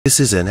This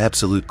is an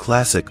absolute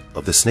classic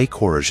of the snake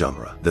horror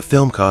genre. The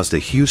film caused a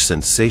huge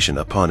sensation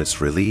upon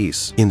its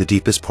release. In the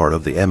deepest part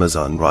of the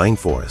Amazon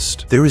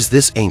rainforest, there is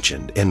this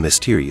ancient and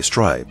mysterious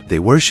tribe. They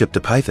worship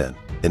the python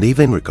and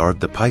even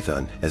regard the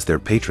python as their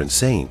patron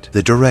saint.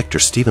 The director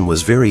Seythe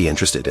was very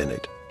interested in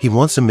it. He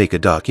wants to make a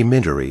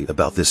documentary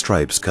about this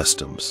tribe's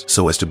customs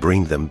so as to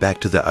bring them back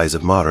to the eyes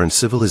of modern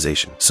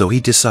civilization. So he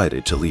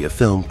decided to lead a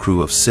film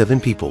crew of 7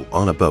 people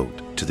on a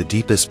boat to the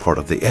deepest part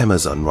of the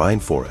Amazon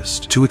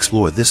rainforest to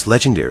explore this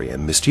legendary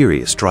and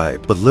mysterious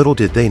tribe. But little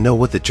did they know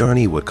what the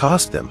journey would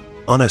cost them.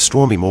 On a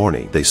stormy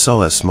morning, they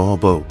saw a small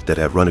boat that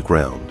had run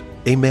aground.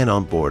 A man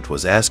on board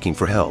was asking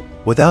for help.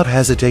 Without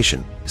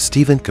hesitation,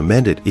 Seythe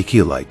commanded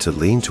Anaconda to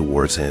lean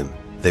towards him.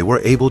 They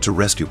were able to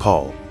rescue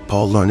Paul.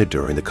 Paul learned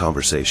during the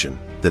conversation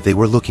that they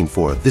were looking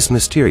for this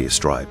mysterious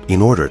tribe.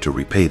 In order to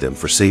repay them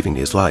for saving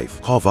his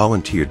life, Paul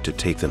volunteered to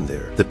take them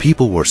there. The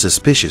people were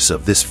suspicious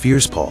of this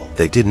fierce Paul.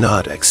 They did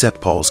not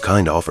accept Paul's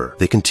kind offer.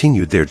 They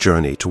continued their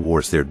journey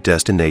towards their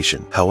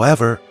destination.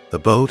 However, the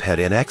boat had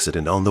an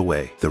accident on the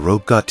way. The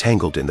rope got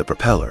tangled in the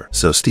propeller,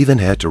 so Seythe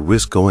had to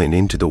risk going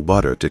into the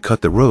water to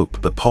cut the rope,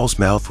 but Paul's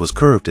mouth was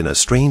curved in a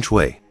strange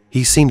way.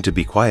 He seemed to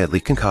be quietly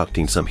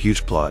concocting some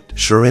huge plot.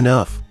 Sure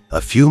enough, a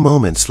few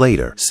moments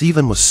later,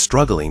 Seythe was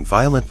struggling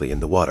violently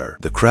in the water.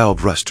 The crowd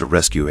rushed to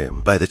rescue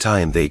him. By the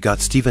time they got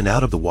Seythe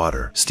out of the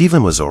water,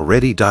 Seythe was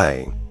already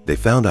dying. They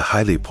found a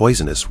highly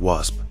poisonous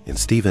wasp in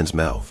Seythe's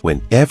mouth.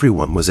 When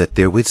everyone was at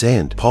their wits'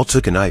 end, Paul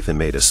took a knife and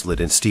made a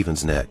slit in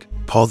Seythe's neck.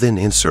 Paul then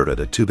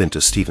inserted a tube into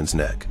Seythe's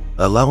neck,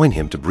 allowing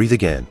him to breathe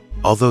again.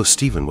 Although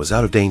Seythe was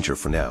out of danger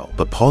for now,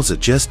 but Paul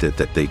suggested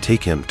that they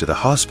take him to the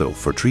hospital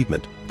for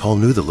treatment. Paul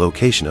knew the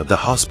location of the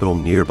hospital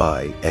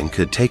nearby and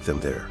could take them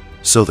there.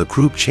 So the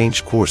group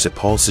changed course at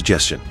Paul's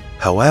suggestion.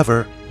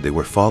 However, they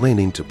were falling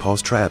into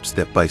Paul's trap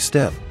step by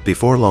step.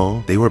 Before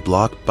long, they were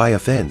blocked by a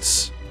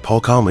fence. Paul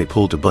calmly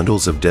pulled the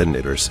bundles of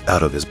detonators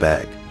out of his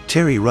bag.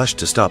 Terry rushed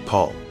to stop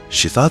Paul.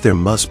 She thought there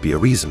must be a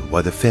reason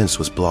why the fence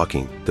was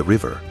blocking the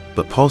river,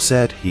 but Paul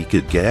said he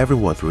could get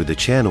everyone through the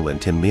channel in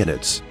 10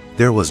 minutes.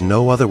 There was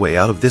no other way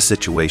out of this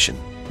situation.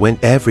 When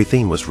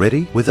everything was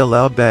ready, with a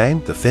loud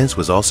bang, the fence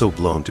was also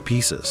blown to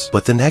pieces.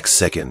 But the next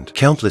second,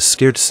 countless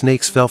scared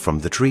snakes fell from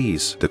the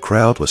trees. The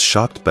crowd was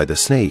shocked by the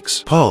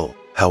snakes. Paul,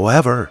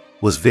 however,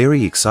 was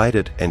very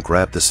excited and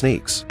grabbed the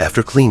snakes.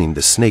 After cleaning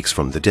the snakes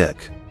from the deck,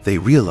 they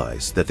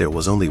realized that there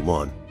was only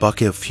one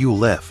bucket of fuel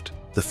left.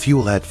 The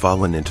fuel had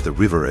fallen into the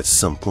river at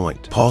some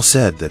point. Paul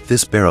said that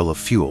this barrel of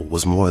fuel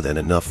was more than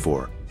enough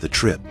for the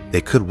trip.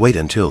 They could wait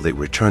until they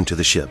returned to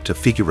the ship to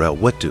figure out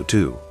what to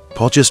do.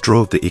 Paul just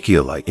drove the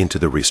Anaconda into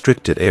the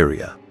restricted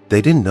area.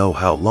 They didn't know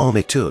how long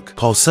it took.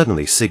 Paul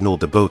suddenly signaled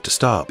the boat to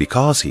stop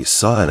because he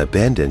saw an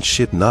abandoned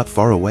ship not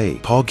far away.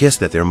 Paul guessed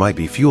that there might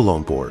be fuel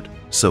on board,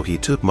 so he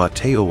took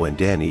Matteo and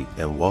Danny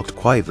and walked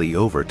quietly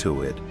over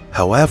to it.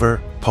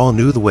 However, Paul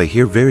knew the way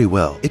here very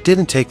well. It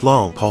didn't take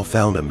long. Paul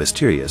found a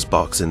mysterious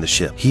box in the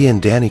ship. He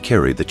and Danny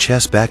carried the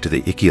chest back to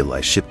the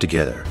Anaconda ship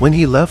together. When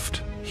he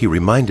left, he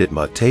reminded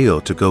Matteo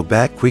to go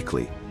back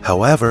quickly.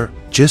 However,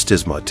 just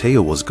as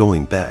Matteo was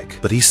going back,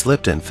 but he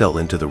slipped and fell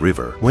into the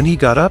river. When he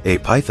got up, a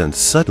python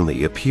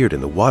suddenly appeared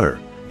in the water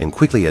and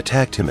quickly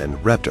attacked him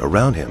and wrapped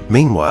around him.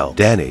 Meanwhile,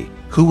 Danny,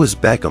 who was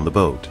back on the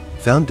boat,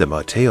 found that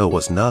Matteo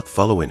was not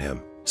following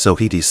him. So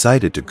he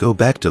decided to go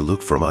back to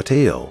look for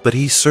Matteo, but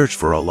he searched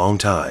for a long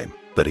time,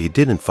 but he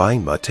didn't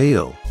find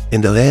Matteo.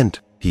 In the end,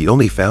 he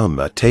only found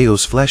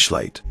Matteo's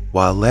flashlight.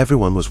 While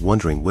everyone was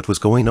wondering what was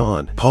going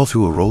on, Paul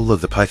threw a roll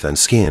of the python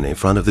skin in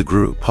front of the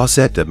group. Paul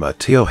said that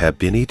Matteo had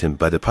been eaten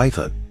by the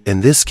python,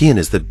 and this skin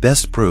is the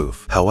best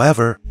proof.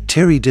 However,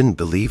 Terry didn't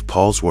believe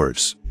Paul's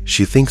words.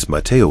 She thinks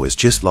Matteo is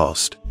just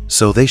lost,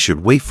 so they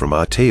should wait for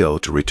Matteo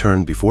to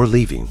return before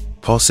leaving.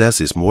 Paul says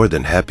he's more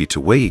than happy to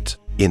wait.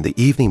 In the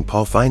evening,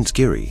 Paul finds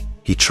Gary.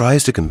 He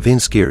tries to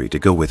convince Gary to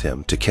go with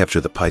him to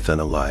capture the python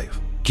alive.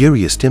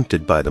 Gary is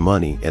tempted by the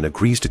money and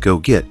agrees to go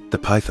get the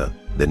python.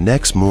 The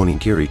next morning,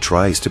 Gary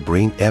tries to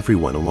bring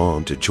everyone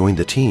along to join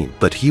the team,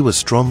 but he was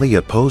strongly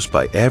opposed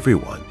by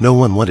everyone. No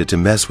one wanted to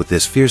mess with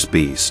this fierce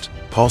beast.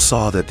 Paul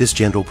saw that this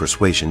gentle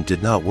persuasion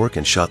did not work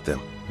and shot them.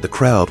 The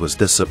crowd was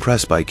thus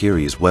suppressed by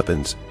Gary's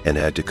weapons and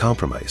had to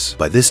compromise.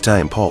 By this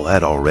time, Paul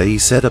had already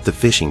set up the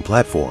fishing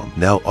platform.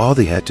 Now all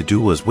they had to do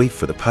was wait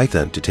for the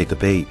python to take the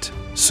bait.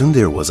 Soon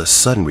there was a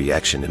sudden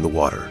reaction in the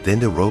water. Then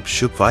the rope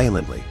shook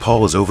violently.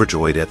 Paul was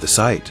overjoyed at the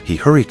sight. He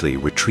hurriedly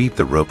retrieved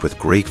the rope with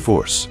great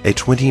force. A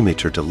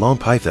 20-meter-long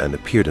python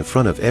appeared in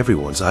front of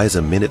everyone's eyes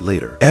a minute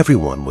later.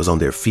 Everyone was on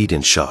their feet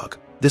in shock.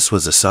 This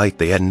was a sight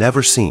they had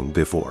never seen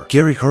before.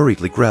 Gary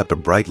hurriedly grabbed a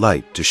bright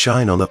light to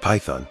shine on the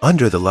python.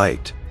 Under the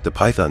light, the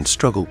python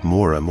struggled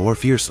more and more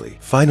fiercely.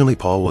 Finally,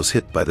 Paul was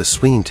hit by the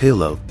swinging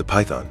tail of the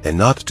python and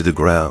knocked to the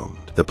ground.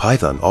 The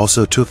python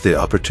also took the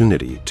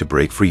opportunity to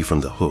break free from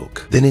the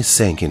hook. Then it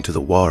sank into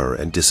the water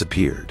and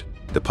disappeared.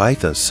 The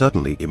python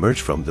suddenly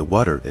emerged from the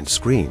water and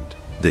screamed.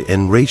 The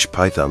enraged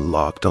python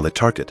locked on the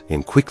target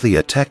and quickly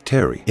attacked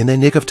Terry. In the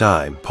nick of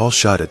time, Paul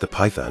shot at the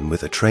python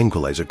with a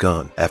tranquilizer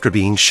gun. After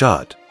being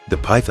shot, the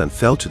python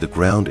fell to the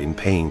ground in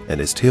pain and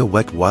its tail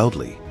wagged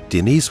wildly.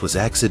 Denise was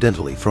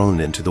accidentally thrown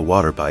into the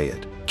water by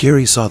it.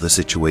 Gary saw the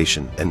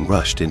situation and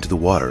rushed into the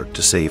water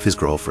to save his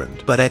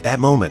girlfriend. But at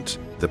that moment,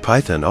 the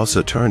python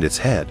also turned its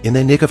head. In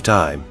the nick of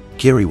time,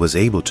 Gary was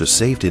able to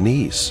save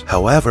Denise.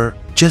 However,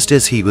 just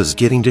as he was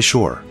getting to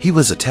shore, he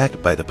was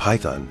attacked by the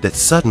python that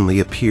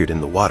suddenly appeared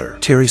in the water.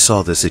 Terry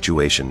saw the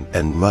situation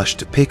and rushed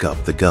to pick up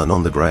the gun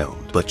on the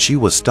ground, but she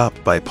was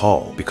stopped by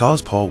Paul.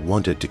 Because Paul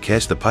wanted to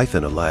catch the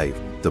python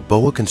alive, the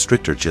boa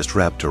constrictor just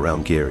wrapped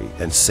around Gary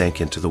and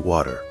sank into the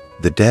water.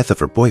 The death of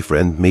her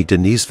boyfriend made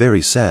Denise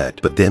very sad,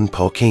 but then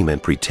Paul came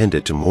and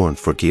pretended to mourn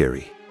for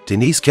Gary.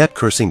 Denise kept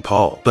cursing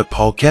Paul, but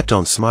Paul kept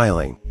on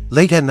smiling.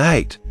 Late at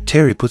night,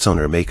 Terry puts on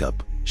her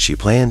makeup. She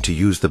planned to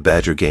use the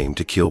badger game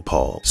to kill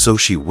Paul, so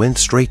she went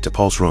straight to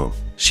Paul's room.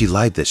 She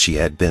lied that she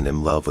had been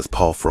in love with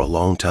Paul for a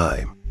long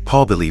time.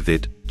 Paul believed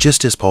it.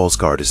 Just as Paul's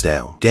guard is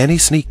down, Danny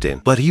sneaked in,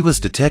 but he was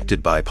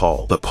detected by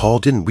Paul. But Paul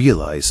didn't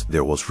realize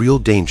there was real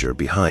danger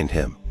behind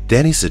him.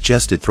 Danny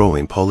suggested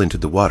throwing Paul into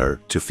the water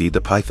to feed the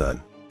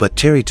python, but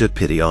Terry took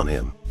pity on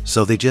him,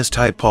 so they just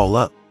tied Paul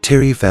up.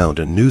 Terry found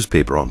a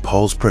newspaper on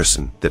Paul's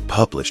person that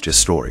published his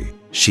story.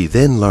 She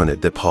then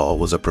learned that Paul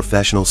was a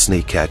professional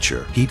snake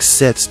catcher. He'd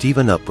set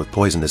Stephen up with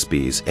poisonous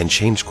bees and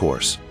changed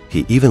course.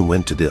 He even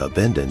went to the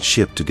abandoned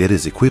ship to get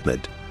his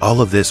equipment. All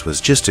of this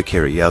was just to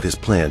carry out his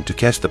plan to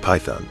catch the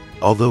python.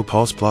 Although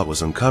Paul's plot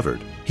was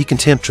uncovered, he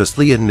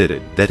contemptuously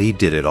admitted that he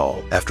did it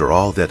all. After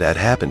all that had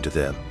happened to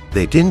them,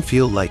 they didn't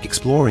feel like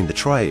exploring the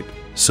tribe,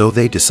 so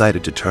they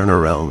decided to turn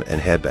around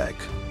and head back.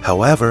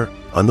 However,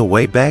 on the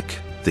way back,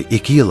 the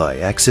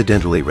Ikilai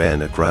accidentally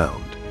ran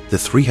aground. The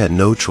three had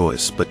no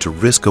choice but to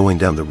risk going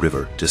down the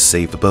river to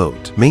save the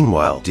boat.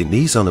 Meanwhile,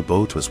 Denise on the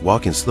boat was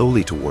walking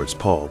slowly towards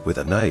Paul with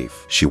a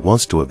knife. She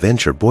wants to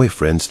avenge her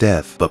boyfriend's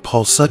death, but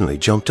Paul suddenly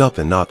jumped up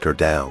and knocked her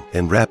down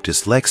and wrapped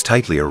his legs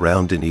tightly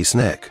around Denise's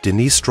neck.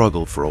 Denise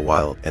struggled for a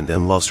while and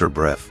then lost her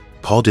breath.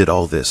 Paul did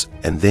all this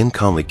and then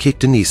calmly kicked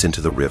Denise into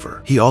the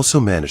river. He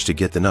also managed to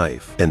get the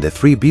knife, and the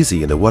three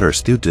busy in the water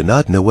still did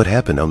not know what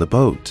happened on the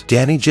boat.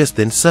 Danny just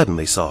then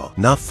suddenly saw,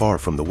 not far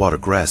from the water,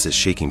 grass is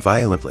shaking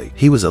violently.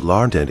 He was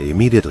alarmed and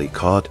immediately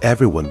called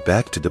everyone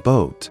back to the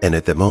boat. And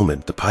at the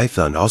moment, the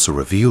python also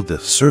revealed the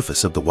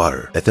surface of the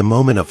water. At the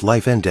moment of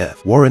life and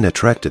death, Warren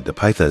attracted the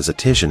python's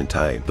attention in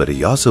time, but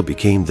he also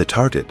became the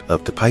target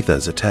of the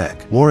python's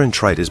attack. Warren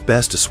tried his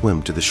best to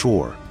swim to the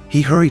shore.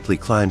 He hurriedly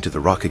climbed to the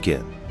rock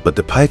again, but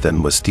the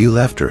python was still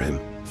after him.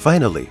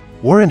 Finally,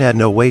 Warren had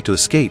no way to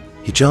escape.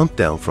 He jumped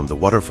down from the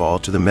waterfall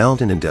to the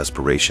mountain in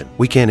desperation.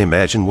 We can't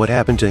imagine what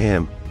happened to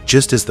him.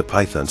 Just as the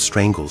python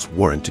strangles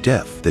Warren to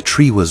death, the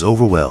tree was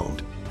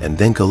overwhelmed and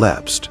then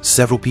collapsed.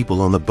 Several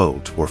people on the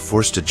boat were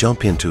forced to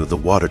jump into the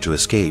water to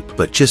escape,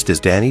 but just as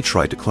Danny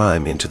tried to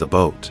climb into the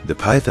boat, the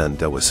python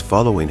that was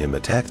following him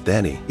attacked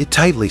Danny. It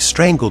tightly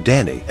strangled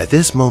Danny. At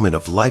this moment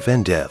of life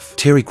and death,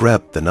 Terry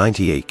grabbed the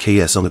 98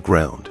 KS on the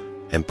ground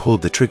and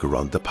pulled the trigger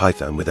on the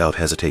python without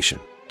hesitation.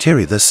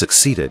 Terry thus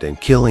succeeded in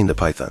killing the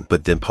python,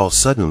 but then Paul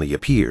suddenly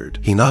appeared.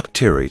 He knocked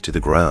Terry to the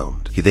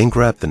ground. He then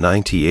grabbed the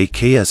 98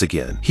 KS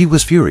again. He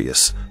was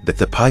furious that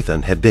the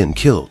python had been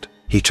killed.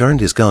 He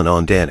turned his gun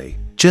on Danny.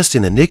 Just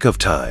in the nick of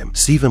time,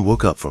 Stephen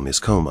woke up from his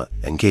coma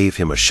and gave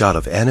him a shot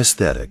of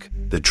anesthetic.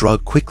 The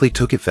drug quickly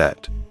took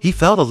effect. He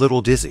felt a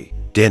little dizzy.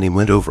 Danny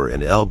went over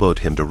and elbowed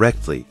him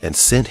directly and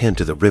sent him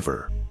to the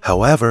river.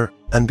 However,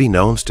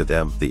 unbeknownst to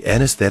them, the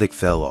anesthetic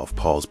fell off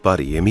Paul's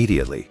body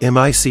immediately.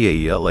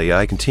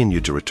 Michaelai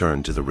continued to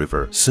return to the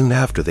river. Soon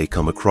after, they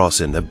come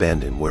across an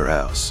abandoned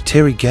warehouse.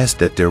 Terry guessed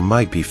that there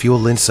might be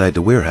fuel inside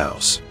the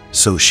warehouse,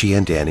 so she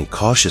and Danny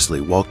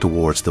cautiously walked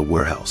towards the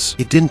warehouse.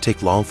 It didn't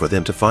take long for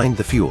them to find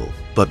the fuel,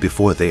 but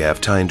before they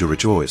have time to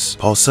rejoice,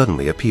 Paul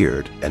suddenly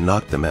appeared and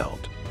knocked them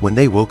out. When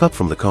they woke up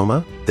from the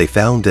coma, they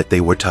found that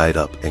they were tied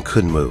up and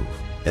couldn't move.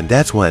 And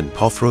that's when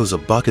Paul throws a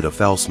bucket of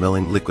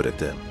foul-smelling liquid at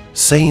them,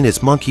 saying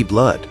it's monkey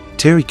blood.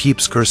 Terry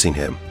keeps cursing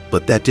him,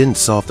 but that didn't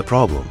solve the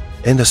problem.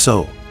 And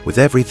so, with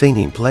everything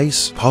in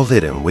place, Paul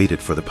hid and waited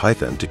for the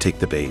python to take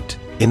the bait.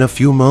 In a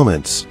few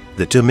moments,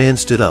 the two men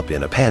stood up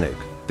in a panic.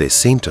 They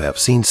seemed to have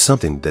seen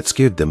something that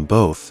scared them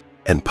both,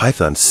 and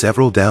python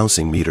several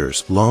dousing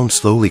meters long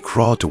slowly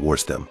crawled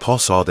towards them. Paul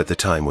saw that the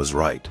time was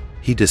right.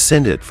 He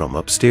descended from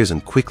upstairs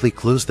and quickly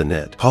closed the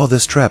net. Paul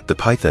thus trapped the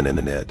python in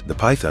the net. The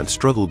python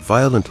struggled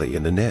violently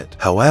in the net.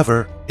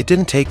 However, it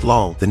didn't take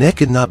long. The net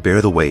could not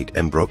bear the weight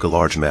and broke a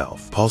large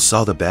mouth. Paul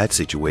saw the bad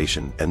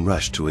situation and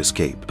rushed to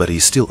escape, but he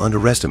still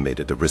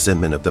underestimated the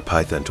resentment of the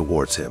python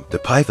towards him. The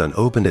python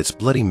opened its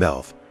bloody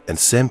mouth and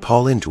sent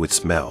Paul into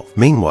its mouth.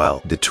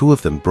 Meanwhile, the two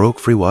of them broke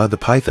free while the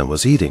python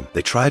was eating.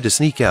 They tried to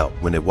sneak out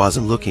when it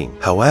wasn't looking.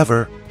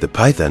 However, the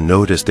python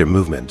noticed their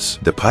movements.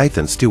 The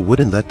python still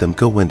wouldn't let them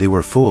go when they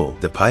were full.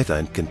 The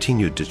python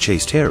continued to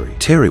chase Terry.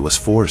 Terry was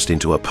forced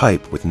into a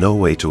pipe with no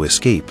way to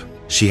escape.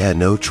 She had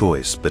no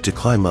choice but to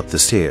climb up the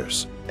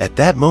stairs. At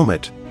that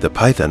moment, the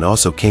python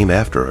also came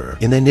after her.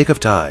 In the nick of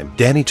time,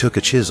 Danny took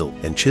a chisel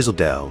and chiseled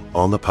down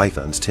on the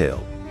python's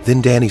tail.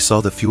 Then Danny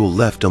saw the fuel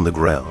left on the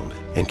ground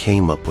and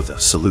came up with a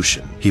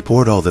solution. He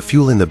poured all the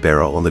fuel in the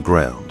barrel on the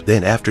ground.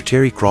 Then after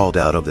Terry crawled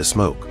out of the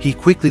smoke, he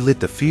quickly lit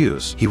the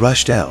fuse. He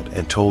rushed out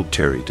and told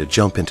Terry to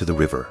jump into the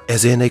river.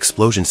 As an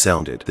explosion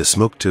sounded, the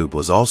smoke tube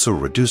was also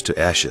reduced to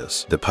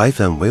ashes. The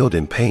python wailed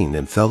in pain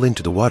and fell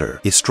into the water.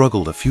 It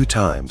struggled a few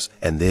times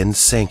and then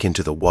sank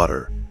into the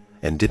water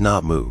and did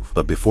not move.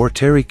 But before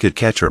Terry could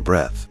catch her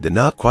breath, the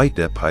not quite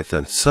dead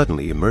python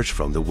suddenly emerged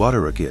from the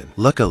water again.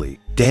 Luckily,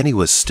 Danny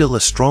was still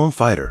a strong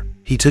fighter.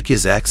 He took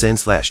his axe and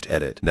slashed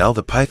at it. Now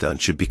the python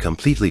should be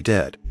completely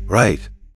dead. Right,